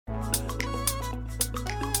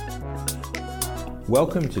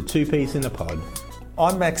Welcome to Two Peas in a Pod,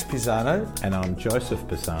 I'm Max Pisano. and I'm Joseph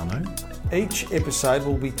Pisano. Each episode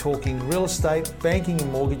we'll be talking real estate, banking and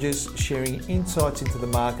mortgages, sharing insights into the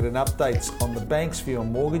market and updates on the bank's view on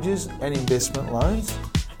mortgages and investment loans.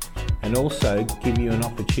 And also give you an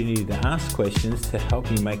opportunity to ask questions to help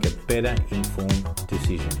you make a better informed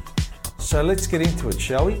decision. So let's get into it,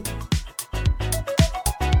 shall we?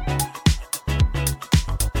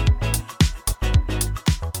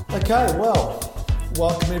 Okay, well,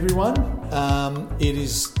 welcome everyone.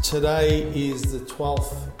 Today is the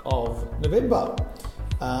 12th of November.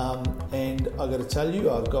 And I've got to tell you,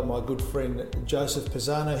 I've got my good friend Joseph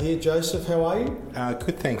Pisano here. Joseph, how are you?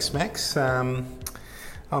 Good, thanks, Max. I'm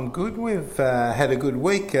good. We've had a good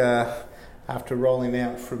week after rolling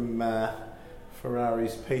out from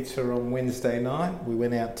Ferrari's Pizza on Wednesday night. We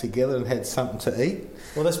went out together and had something to eat.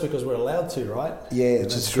 Well, that's because we're allowed to, right? Yeah,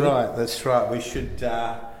 that's right. That's right. We should.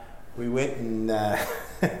 We went and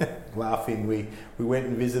laughing. We went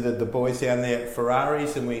and visited the boys down there at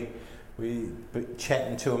Ferrari's, and we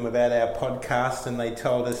chatting to them about our podcast, and they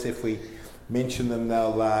told us if we mention them,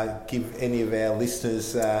 they'll give any of our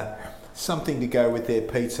listeners something to go with their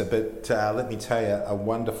pizza. But let me tell you, a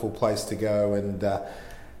wonderful place to go, and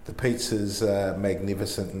the pizza's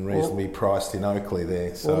magnificent and reasonably priced in Oakley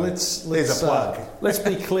there. So well, there's a plug. Let's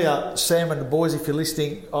be clear, Sam and the boys, if you're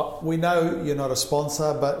listening, we know you're not a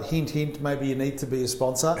sponsor, but hint, hint, maybe you need to be a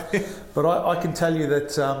sponsor. But I can tell you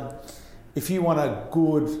that if you want a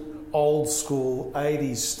good old school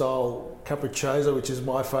 80s style capriccio, which is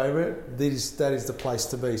my favourite, that is the place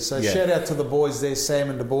to be. So Shout out to the boys there, Sam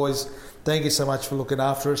and the boys. Thank you so much for looking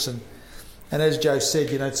after us. And as Joe said,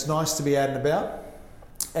 it's nice to be out and about.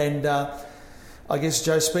 And I guess,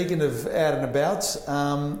 Joe, speaking of out and about,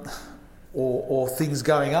 or things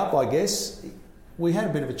going up, I guess, we had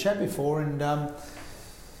a bit of a chat before, and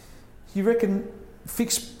you reckon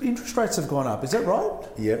fixed interest rates have gone up, is that right?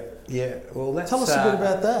 Yep. Yeah. Well, tell us a bit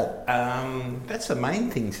about that. That's the main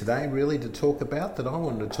thing today, really, to talk about, that I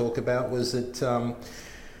wanted to talk about, was that...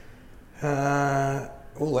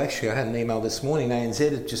 well, actually, I had an email this morning.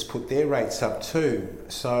 ANZ had just put their rates up too.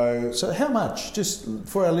 So how much? Just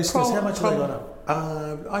for our listeners, how much have they gone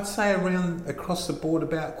up? I'd say around across the board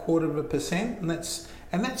about 0.25%,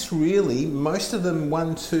 and that's really most of them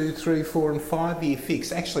 1, 2, 3, 4, and 5 year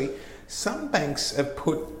fixed. Actually, some banks have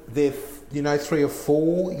put their 3 or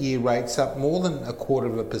 4 year rates up more than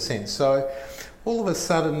 0.25%. So all of a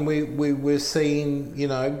sudden we were seeing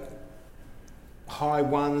high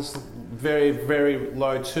ones, very, very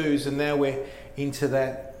low twos, and now we're into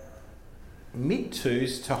that mid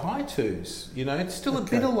twos to high twos. It's still a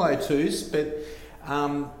bit of low twos, but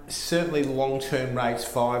certainly long-term rates,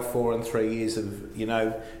 5, 4 and 3 years of,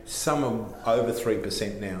 some are over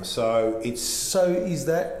 3% now. So is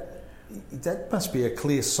that must be a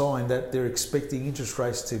clear sign that they're expecting interest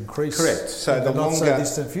rates to increase. Correct. So in the not so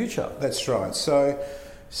distant future. That's right.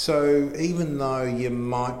 So even though you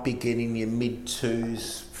might be getting your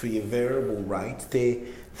mid-twos for your variable rate,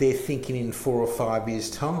 they're thinking in 4 or 5 years'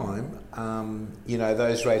 time,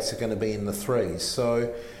 those rates are going to be in the threes.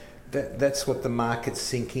 So that's what the market's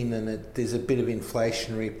thinking, and there's a bit of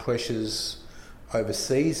inflationary pressures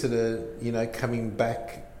overseas that are, coming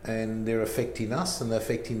back, and they're affecting us and they're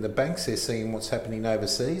affecting the banks. They're seeing what's happening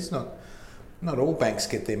overseas. Not all banks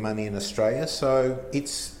get their money in Australia, so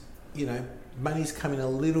it's, money's coming a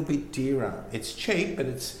little bit dearer. It's cheap, but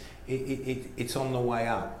it's on the way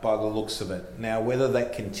up by the looks of it. Now, whether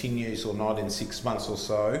that continues or not in 6 months or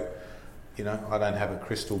so, I don't have a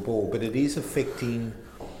crystal ball, but it is affecting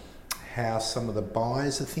how some of the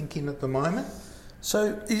buyers are thinking at the moment.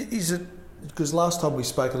 So is it, because last time we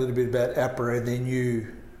spoke a little bit about APRA and their new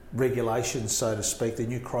regulations, so to speak, their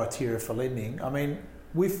new criteria for lending. I mean,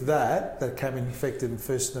 with that came in effect on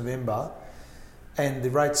 1st November, and the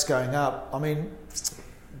rates going up, I mean,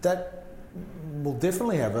 that will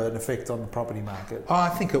definitely have an effect on the property market. Oh, I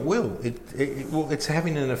think it will. Well, it's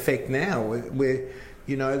having an effect now. Where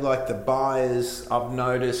like the buyers, I've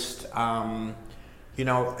noticed,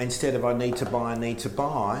 instead of I need to buy,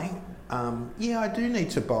 I do need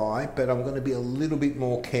to buy, but I'm going to be a little bit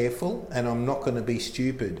more careful, and I'm not going to be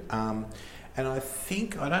stupid. And I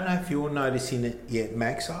don't know if you're noticing it yet,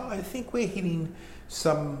 Max, I think we're hitting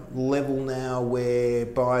some level now where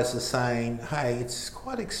buyers are saying, hey, it's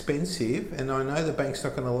quite expensive, and I know the bank's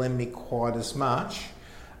not going to lend me quite as much.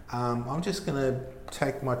 I'm just going to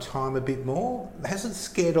take my time a bit more. It hasn't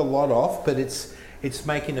scared a lot off, but it's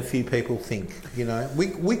making a few people think.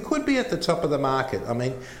 We could be at the top of the market. I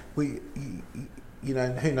mean,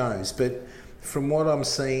 who knows? But from what I'm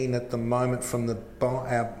seeing at the moment from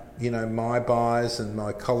my buyers and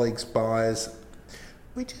my colleagues' buyers,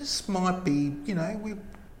 we just might be,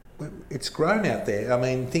 it's grown out there. I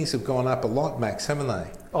mean, things have gone up a lot, Max, haven't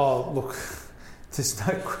they? Oh, look, there's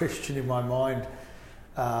no question in my mind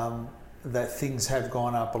that things have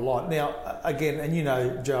gone up a lot. Now, again,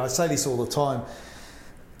 and Joe, I say this all the time.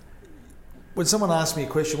 When someone asks me a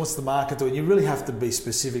question, what's the market doing? You really have to be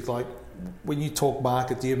specific. Like, when you talk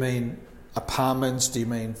market, do you mean apartments? Do you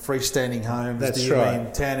mean freestanding homes? That's do you right.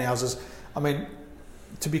 mean townhouses? I mean,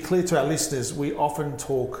 to be clear to our listeners, we often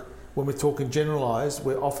talk, when we're talking generalised,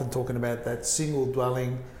 we're often talking about that single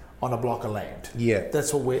dwelling on a block of land. Yeah.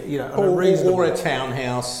 That's what we're, or a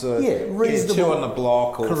townhouse. Reasonable. 2 on the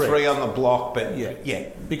block or Correct. 3 on the block, but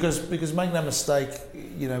Because make no mistake,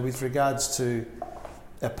 with regards to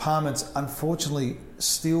apartments, unfortunately,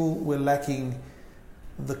 still we're lacking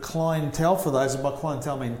the clientele for those, and by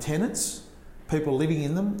clientele I mean tenants, people living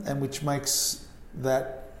in them, and which makes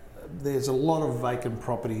that there's a lot of vacant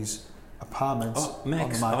properties, apartments. Oh,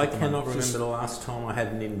 Max, on the market I cannot remember the last time I had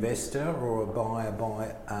an investor or a buyer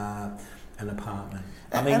buy an apartment.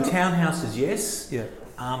 I mean, townhouses, yes,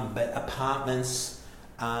 but apartments,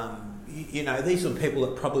 these were people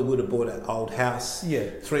that probably would have bought an old house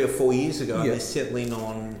 3 or 4 years ago, and they're settling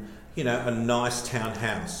on, a nice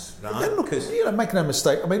townhouse. Right? And look, make no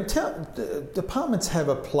mistake. I mean, apartments have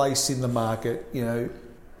a place in the market.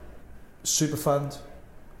 Super fund.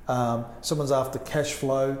 Someone's after cash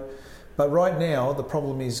flow. But right now, the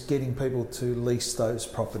problem is getting people to lease those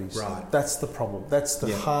properties. Right. That's the problem. That's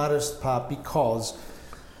the hardest part, because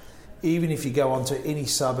even if you go onto any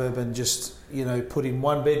suburb and just, put in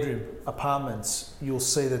 1-bedroom apartments, you'll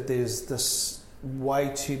see that there's this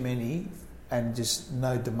way too many and just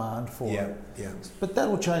no demand for it. Yeah. But that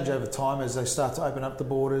will change over time as they start to open up the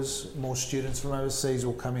borders. More students from overseas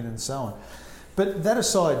will come in and so on. But that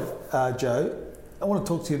aside, Joe, I want to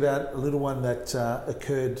talk to you about a little one that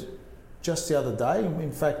occurred just the other day.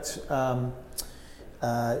 In fact,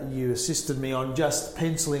 you assisted me on just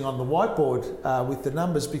penciling on the whiteboard with the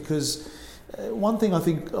numbers, because one thing I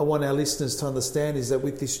think I want our listeners to understand is that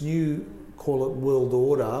with this new, call it world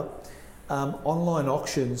order, online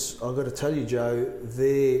auctions, I've got to tell you, Joe,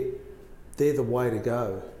 they're the way to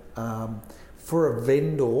go. For a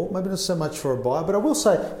vendor, maybe not so much for a buyer, but I will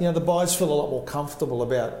say, the buyers feel a lot more comfortable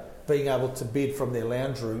about being able to bid from their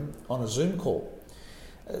lounge room on a Zoom call.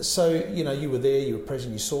 So, you were there, you were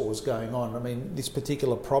present, you saw what was going on. I mean, this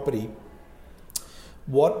particular property,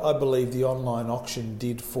 what I believe the online auction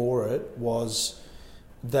did for it was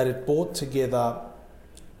that it brought together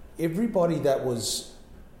everybody that was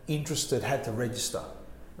interested had to register,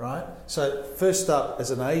 right? So first up,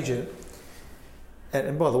 as an agent,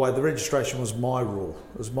 and by the way, the registration was my rule.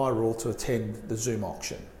 It was my rule to attend the Zoom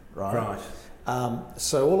auction, right?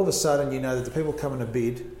 So all of a sudden, that the people coming to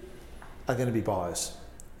bid are going to be buyers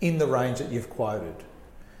in the range that you've quoted.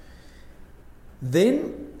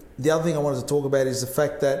 Then the other thing I wanted to talk about is the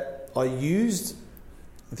fact that I used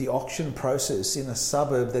the auction process in a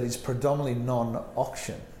suburb that is predominantly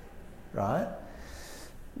non-auction, right?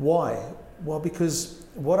 Why? Well, because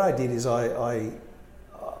what I did is I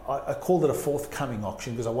called it a forthcoming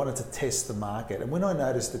auction because I wanted to test the market. And when I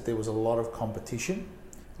noticed that there was a lot of competition,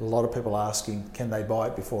 a lot of people asking, can they buy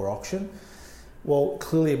it before auction? Well,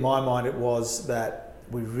 clearly in my mind it was that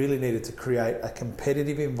we really needed to create a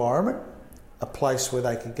competitive environment, a place where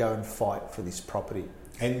they could go and fight for this property.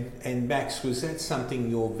 And Max, was that something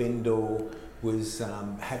your vendor was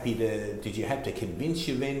happy to? Did you have to convince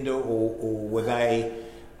your vendor, or were they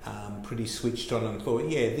pretty switched on and thought,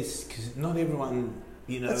 because not everyone,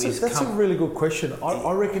 That's a really good question.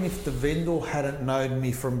 I reckon if the vendor hadn't known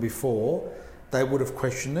me from before, they would have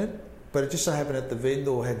questioned it. But it just so happened that the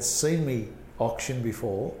vendor had seen me auction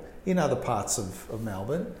before in other parts of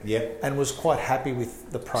Melbourne, and was quite happy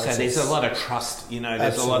with the process. So there's a lot of trust,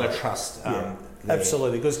 there's a lot of trust.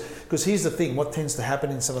 Absolutely, because here's the thing, what tends to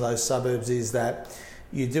happen in some of those suburbs is that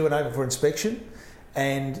you do an open for inspection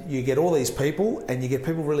and you get all these people and you get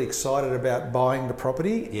people really excited about buying the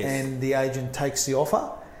property, and the agent takes the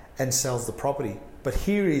offer and sells the property. But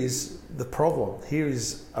here is the problem. Here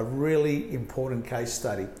is a really important case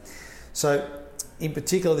study. So in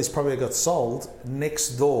particular, this property got sold next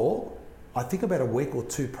door, I think about a week or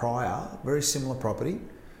two prior, very similar property,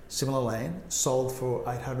 similar land, sold for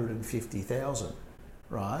 $850,000,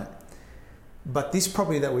 right? But this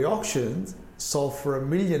property that we auctioned sold for $1.5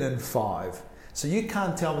 million. So you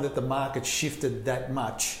can't tell me that the market shifted that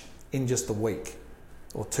much in just a week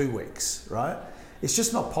or 2 weeks, right? It's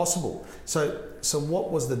just not possible. So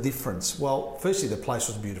what was the difference? Well, firstly, the place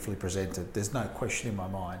was beautifully presented. There's no question in my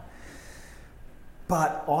mind.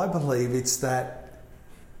 But I believe it's that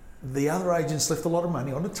the other agents left a lot of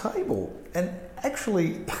money on the table. And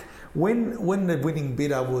actually, when the winning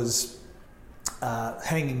bidder was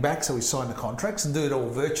hanging back, so we signed the contracts and do it all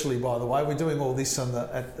virtually, by the way. We're doing all this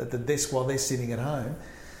at the desk while they're sitting at home.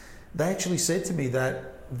 They actually said to me that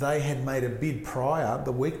they had made a bid prior,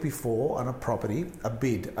 the week before, on a property,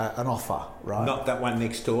 an offer, right? Not that one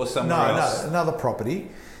next door, somewhere else? No, another property.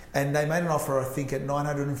 And they made an offer, I think, at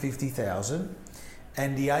 $950,000.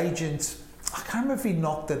 And the agent, I can't remember if he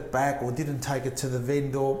knocked it back or didn't take it to the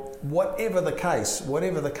vendor. Whatever the case,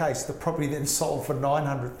 the property then sold for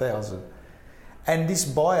 $900,000. And this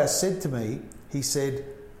buyer said to me, he said,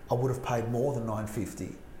 I would have paid more than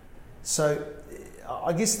 $950,000. So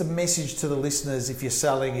I guess the message to the listeners, if you're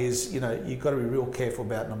selling, is you've got to be real careful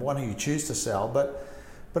about, number one, who you choose to sell, but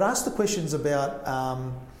ask the questions about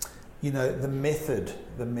the method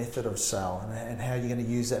of sale and how you're going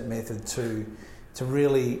to use that method to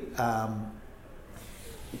really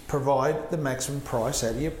provide the maximum price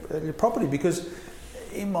out of your property. Because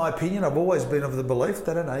in my opinion, I've always been of the belief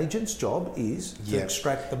that an agent's job is to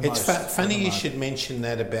extract the most. It's funny you should mention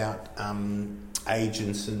that about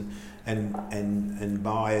agents and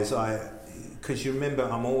buyers. Because you remember,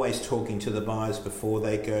 I'm always talking to the buyers before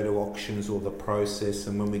they go to auctions or the process,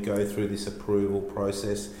 and when we go through this approval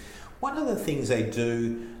process, one of the things they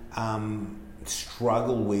do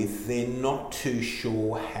struggle with, they're not too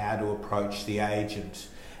sure how to approach the agent.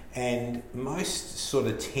 And most sort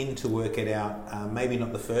of tend to work it out, maybe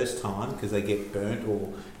not the first time because they get burnt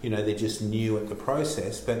or, they're just new at the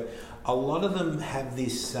process. But a lot of them have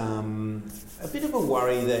this, a bit of a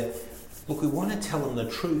worry that, look, we want to tell them the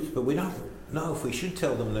truth, but we don't know if we should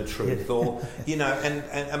tell them the truth. Or,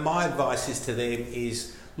 and my advice is to them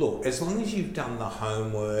is, look, as long as you've done the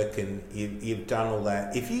homework and you've done all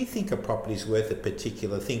that, if you think a property's worth a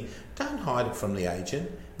particular thing, don't hide it from the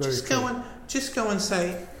agent. Just go and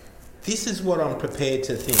say, this is what I'm prepared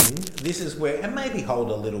to think. This is where, and maybe hold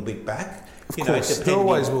a little bit back. Of course, there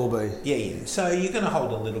always will be. Yeah. So you're going to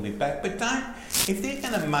hold a little bit back, but don't. If they're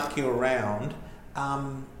going to muck you around,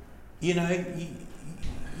 you've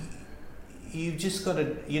just got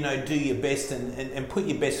to, do your best and put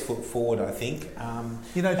your best foot forward, I think.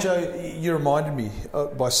 Joe, you reminded me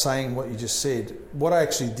by saying what you just said. What I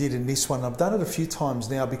actually did in this one, I've done it a few times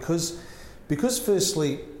now because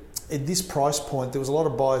firstly, at this price point, there was a lot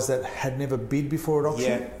of buyers that had never bid before at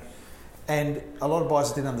auction. Yeah. And a lot of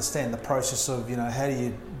buyers didn't understand the process of, how do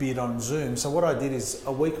you bid on Zoom. So what I did is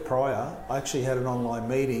a week prior, I actually had an online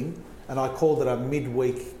meeting and I called it a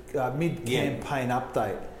mid-campaign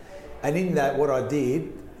update. And in that, what I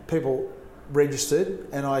did, people registered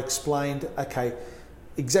and I explained, okay,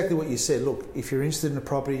 exactly what you said. Look, if you're interested in a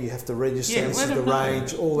property, you have to register, this is the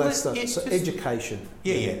range, all that stuff. So education.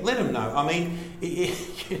 Yeah, let them know. I mean,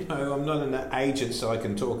 I'm not an agent, so I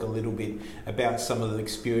can talk a little bit about some of the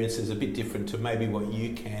experiences, a bit different to maybe what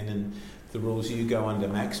you can and the rules you go under,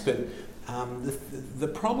 Max. But the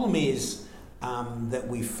problem is that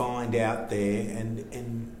we find out there,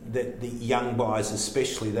 and that the young buyers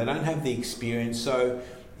especially, they don't have the experience. So,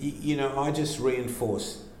 I just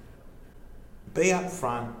reinforce, be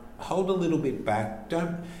upfront, hold a little bit back.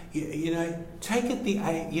 Don't, take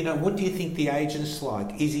it what do you think the agent's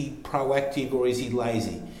like? Is he proactive or is he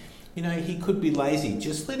lazy? He could be lazy.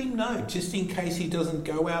 Just let him know, just in case he doesn't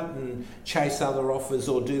go out and chase other offers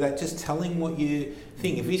or do that. Just tell him what you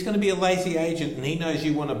think. If he's going to be a lazy agent and he knows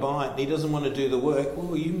you want to buy it and he doesn't want to do the work,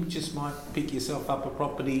 well, you just might pick yourself up a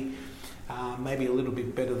property maybe a little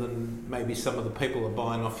bit better than maybe some of the people are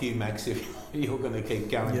buying off you, Max, if you're going to keep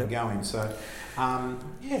going and going. So,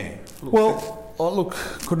 Look,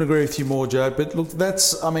 couldn't agree with you more, Joe. But look,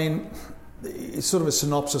 it's sort of a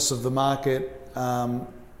synopsis of the market.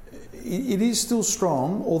 It is still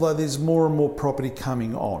strong, although there's more and more property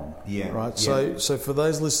coming on. Yeah. Right. Yeah. So for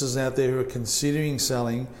those listeners out there who are considering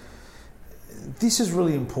selling, this is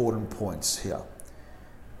really important points here.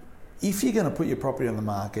 If you're going to put your property on the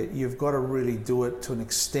market, you've got to really do it to an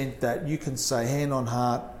extent that you can say, hand on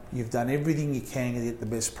heart, you've done everything you can to get the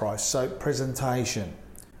best price. So presentation,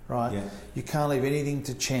 right? Yeah. You can't leave anything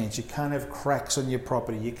to chance. You can't have cracks on your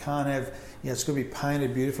property. You can't have, it's going to be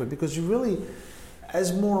painted beautifully, because you really,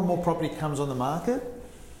 as more and more property comes on the market,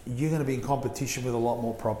 you're going to be in competition with a lot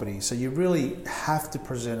more property. So you really have to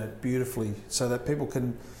present it beautifully so that people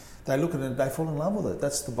can, they look at it and they fall in love with it.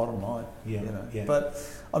 That's the bottom line. Yeah. Yeah. But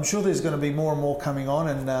I'm sure there's going to be more and more coming on,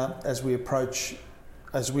 and as we approach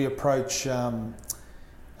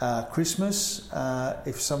Christmas,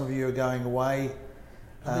 if some of you are going away,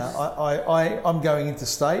 I'm going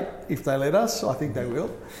interstate if they let us. I think they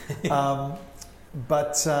will.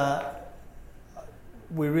 But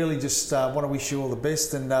we really just want to wish you all the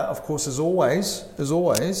best. And of course, as always,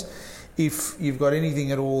 if you've got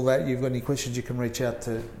anything at all that you've got any questions, you can reach out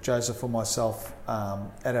to Joseph or myself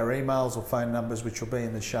at our emails or phone numbers, which will be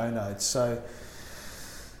in the show notes. So,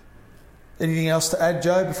 anything else to add,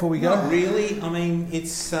 Joe, before we go? Not really. I mean,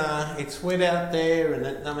 it's wet out there,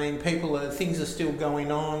 and things are still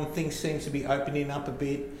going on. Things seem to be opening up a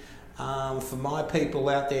bit. For my people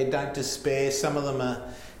out there, don't despair. Some of them are,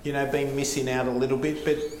 been missing out a little bit,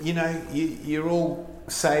 but you're all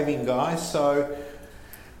saving guys. So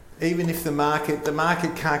even if the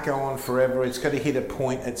market can't go on forever, it's got to hit a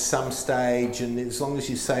point at some stage. And as long as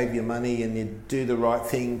you save your money and you do the right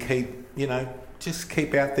thing, just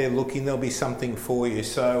keep out there looking. There'll be something for you.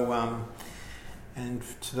 So, and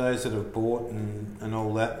to those that have bought and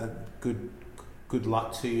all that, good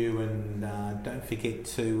luck to you. And don't forget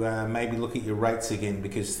to maybe look at your rates again,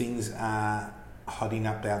 because things are hotting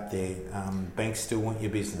up out there. Banks still want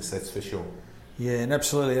your business, that's for sure. Yeah, and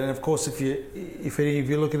absolutely. And of course, if any of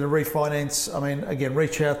you are looking to refinance, I mean, again,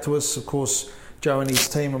 reach out to us. Of course, Joe and his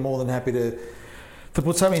team are more than happy to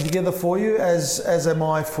put something together for you, as am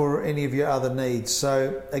I for any of your other needs.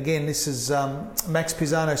 So again, this is Max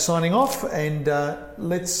Pisano signing off, and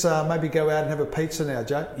let's maybe go out and have a pizza now,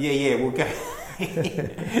 Joe. Yeah, we'll go.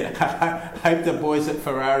 I hope the boys at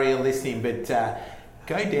Ferrari are listening, but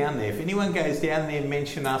go down there. If anyone goes down there,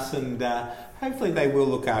 mention us, and hopefully they will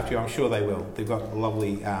look after you. I'm sure they will. They've got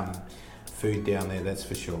lovely food down there, that's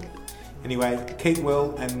for sure. Anyway, keep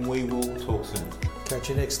well, and we will talk soon. Catch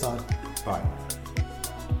you next time. Bye.